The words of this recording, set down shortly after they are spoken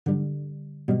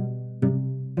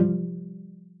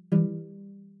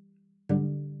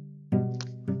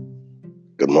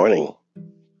morning.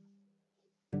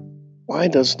 Why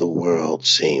does the world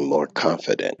seem more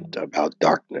confident about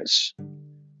darkness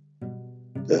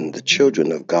than the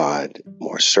children of God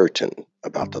more certain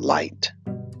about the light?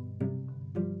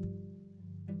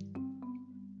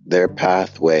 Their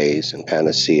pathways and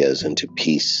panaceas into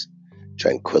peace,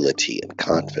 tranquility, and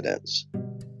confidence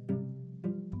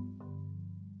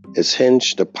is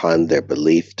hinged upon their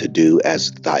belief to do as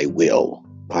thy will,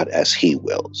 not as he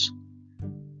wills.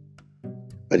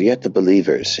 But yet the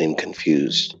believers seem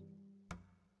confused.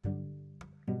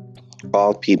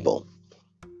 All people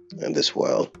in this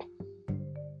world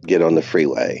get on the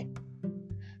freeway,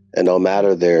 and no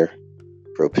matter their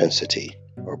propensity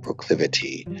or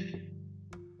proclivity,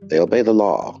 they obey the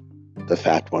law. The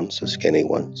fat ones, the skinny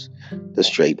ones, the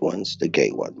straight ones, the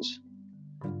gay ones.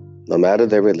 No matter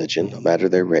their religion, no matter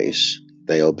their race,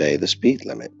 they obey the speed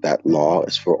limit. That law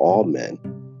is for all men,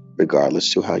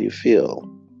 regardless to how you feel.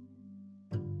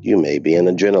 You may be an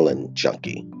adrenaline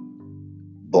junkie,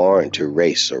 born to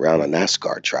race around a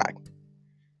NASCAR track.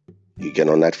 You get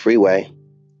on that freeway,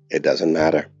 it doesn't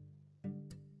matter.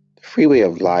 The freeway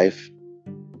of life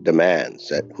demands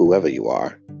that whoever you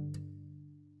are,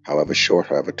 however short,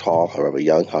 however tall, however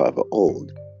young, however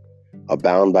old, are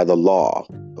bound by the law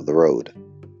of the road.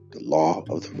 The law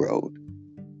of the road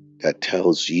that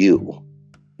tells you,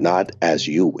 not as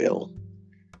you will,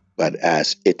 but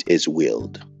as it is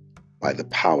willed by the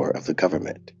power of the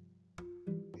government.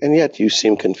 And yet you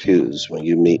seem confused when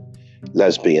you meet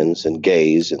lesbians and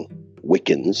gays and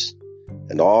Wiccans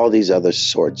and all these other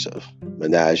sorts of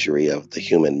menagerie of the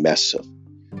human mess of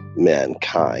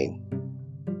mankind,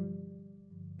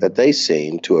 that they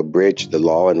seem to abridge the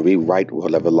law and rewrite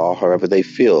whatever law, however they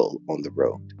feel on the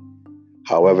road.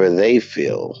 However they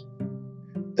feel,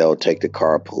 they'll take the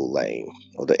carpool lane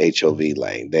or the HOV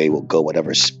lane. They will go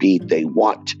whatever speed they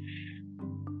want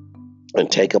and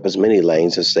take up as many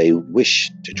lanes as they wish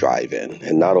to drive in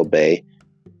and not obey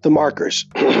the markers.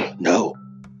 No.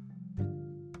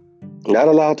 Not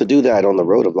allowed to do that on the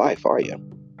road of life, are you?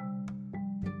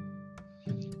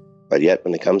 But yet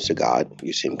when it comes to God,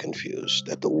 you seem confused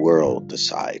that the world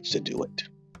decides to do it.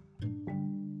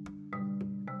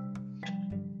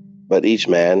 But each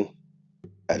man,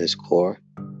 at his core,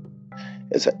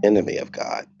 is an enemy of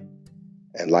God.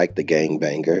 And like the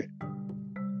gangbanger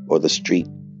or the street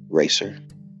racer,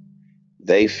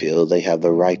 they feel they have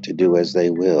the right to do as they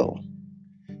will.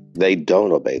 They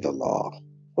don't obey the law.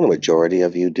 Well, the majority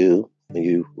of you do when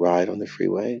you ride on the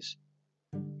freeways.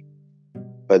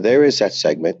 But there is that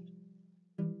segment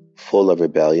full of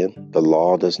rebellion. The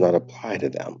law does not apply to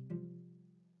them.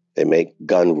 They make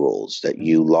gun rules that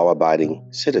you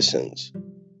law-abiding citizens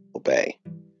obey.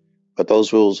 But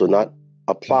those rules will not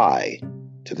apply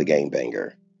to the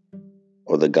gangbanger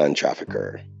or the gun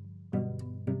trafficker.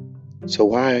 So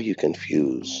why are you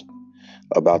confused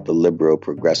about the liberal,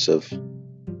 progressive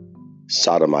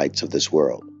sodomites of this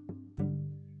world?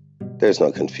 There's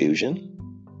no confusion.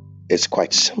 It's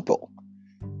quite simple.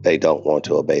 They don't want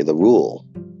to obey the rule,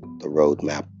 the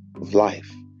roadmap of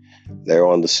life. They're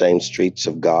on the same streets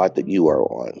of God that you are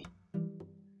on.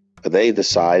 But they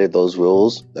decided those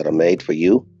rules that are made for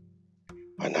you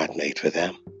are not made for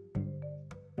them.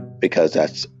 Because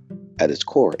that's, at its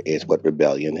core, is what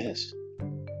rebellion is.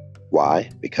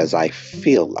 Why? Because I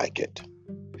feel like it.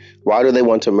 Why do they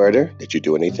want to murder? Did you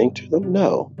do anything to them?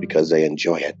 No, because they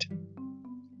enjoy it.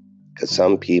 Because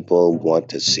some people want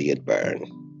to see it burn.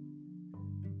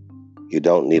 You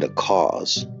don't need a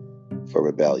cause for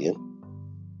rebellion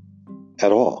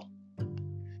at all.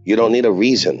 You don't need a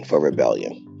reason for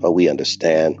rebellion. But we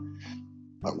understand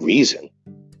a reason.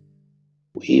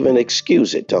 We even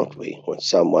excuse it, don't we? When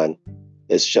someone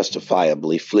is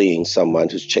justifiably fleeing someone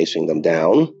who's chasing them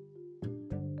down,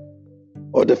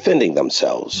 or defending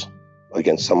themselves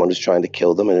against someone who's trying to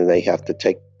kill them, and then they have to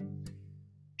take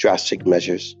drastic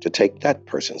measures to take that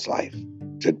person's life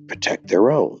to protect their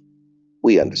own.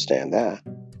 We understand that.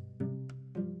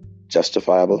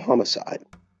 Justifiable homicide.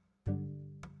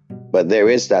 But there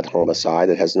is that homicide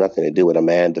that has nothing to do with a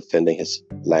man defending his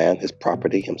land, his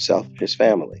property, himself, his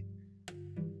family.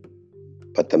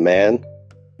 But the man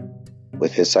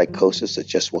with his psychosis that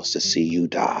just wants to see you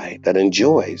die, that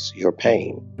enjoys your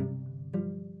pain.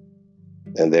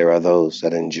 And there are those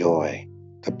that enjoy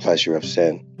the pleasure of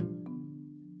sin,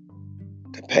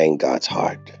 to pain God's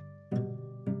heart.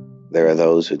 There are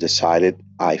those who decided,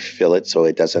 I feel it, so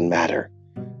it doesn't matter.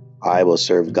 I will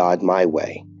serve God my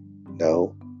way.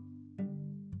 No,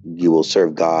 you will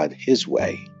serve God his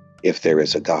way. If there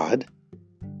is a God,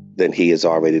 then he has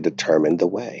already determined the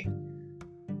way.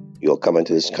 You'll come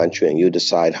into this country and you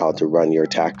decide how to run your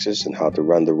taxes and how to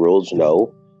run the rules.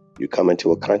 No, You come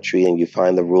into a country and you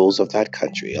find the rules of that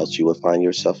country, else you will find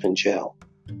yourself in jail.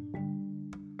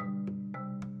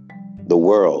 The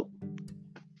world,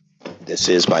 this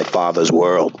is my Father's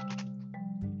world.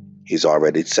 He's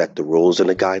already set the rules and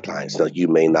the guidelines. Now, you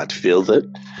may not feel it,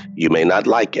 you may not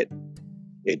like it.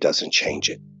 It doesn't change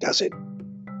it, does it?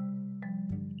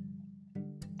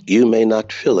 You may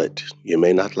not feel it, you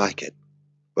may not like it,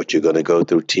 but you're going to go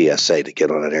through TSA to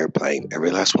get on an airplane,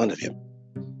 every last one of you.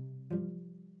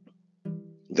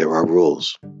 There are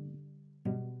rules.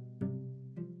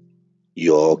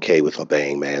 You're okay with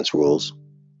obeying man's rules,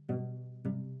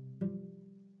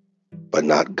 but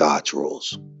not God's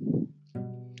rules.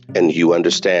 And you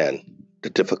understand the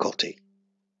difficulty,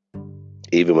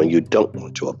 even when you don't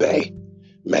want to obey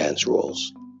man's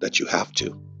rules, that you have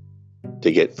to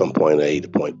get from point A to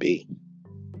point B.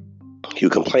 You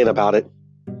complain about it,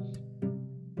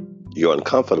 you're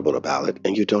uncomfortable about it,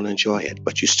 and you don't enjoy it,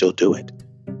 but you still do it.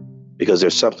 Because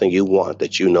there's something you want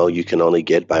that you know you can only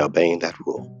get by obeying that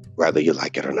rule, whether you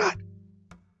like it or not.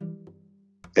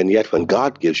 And yet when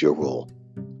God gives you a rule,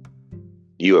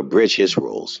 you abridge his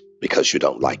rules because you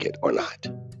don't like it or not.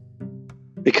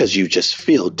 Because you just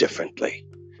feel differently.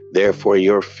 Therefore,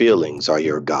 your feelings are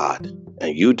your God,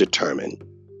 and you determine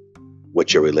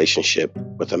what your relationship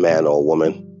with a man or a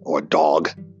woman or a dog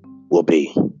will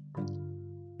be.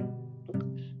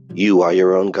 You are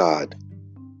your own God.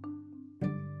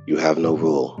 You have no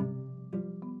rule.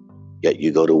 Yet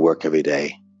you go to work every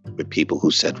day with people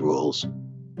who set rules.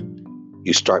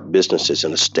 You start businesses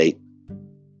in a state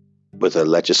with a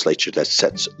legislature that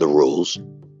sets the rules.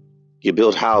 You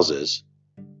build houses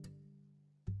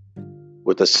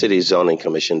with a city zoning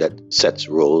commission that sets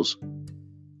rules.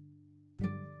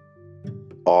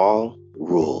 All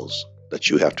rules that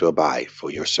you have to abide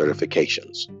for your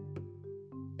certifications.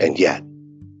 And yet,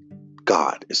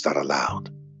 God is not allowed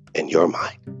in your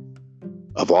mind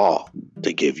of all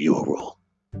to give you a rule.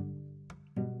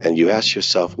 And you ask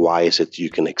yourself, why is it you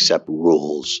can accept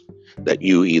rules that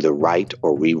you either write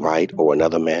or rewrite or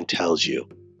another man tells you,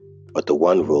 but the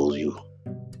one rule you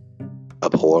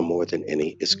abhor more than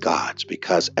any is God's,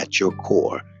 because at your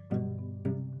core,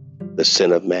 the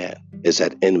sin of man is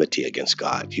at enmity against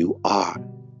God. You are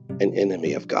an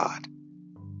enemy of God.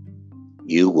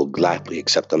 You will gladly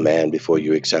accept a man before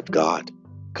you accept God,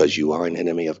 because you are an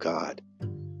enemy of God.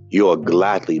 You'll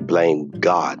gladly blame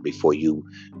God before you'll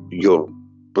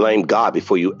blame God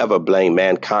before you ever blame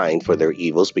mankind for their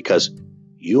evils, because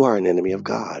you are an enemy of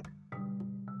God.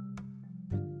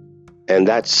 And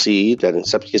that seed, that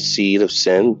incestuous seed of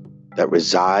sin that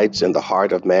resides in the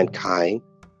heart of mankind,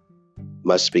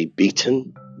 must be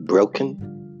beaten, broken,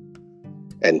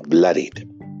 and bloodied,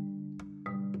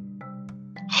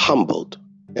 humbled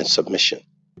in submission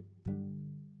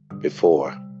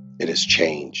before it is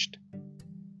changed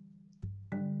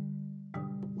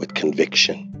with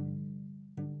conviction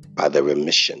by the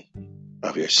remission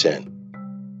of your sin.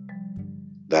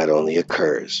 That only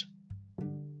occurs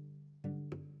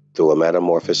through a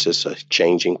metamorphosis, a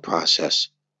changing process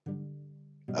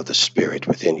of the spirit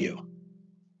within you.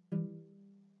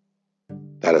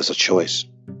 That is a choice.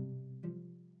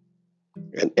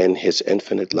 And in his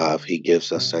infinite love, he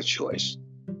gives us that choice.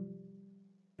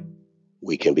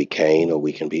 We can be Cain or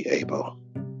we can be Abel.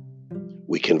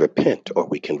 We can repent or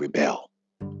we can rebel.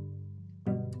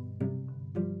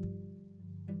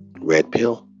 Red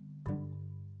pill,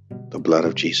 the blood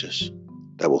of Jesus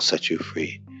that will set you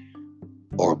free.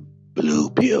 Or blue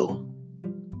pill,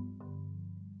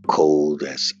 cold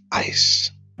as ice,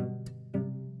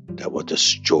 that will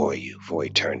destroy you for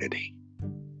eternity.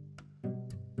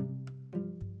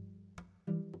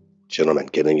 Gentlemen,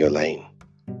 get in your lane.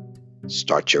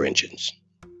 Start your engines.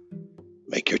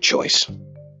 Make your choice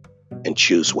and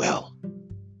choose well.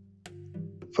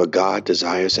 For God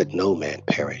desires that no man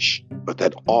perish, but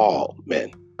that all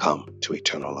men come to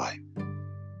eternal life.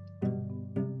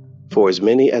 For as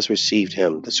many as received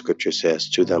him, the scripture says,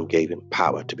 to them gave him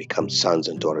power to become sons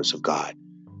and daughters of God.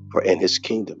 For in his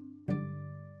kingdom,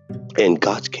 in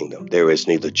God's kingdom, there is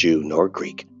neither Jew nor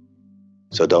Greek.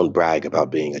 So don't brag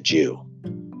about being a Jew,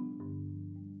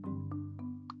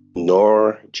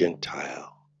 nor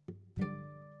Gentile,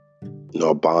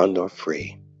 nor bond nor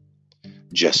free,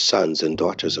 just sons and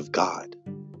daughters of God,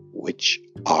 which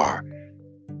are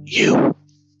you.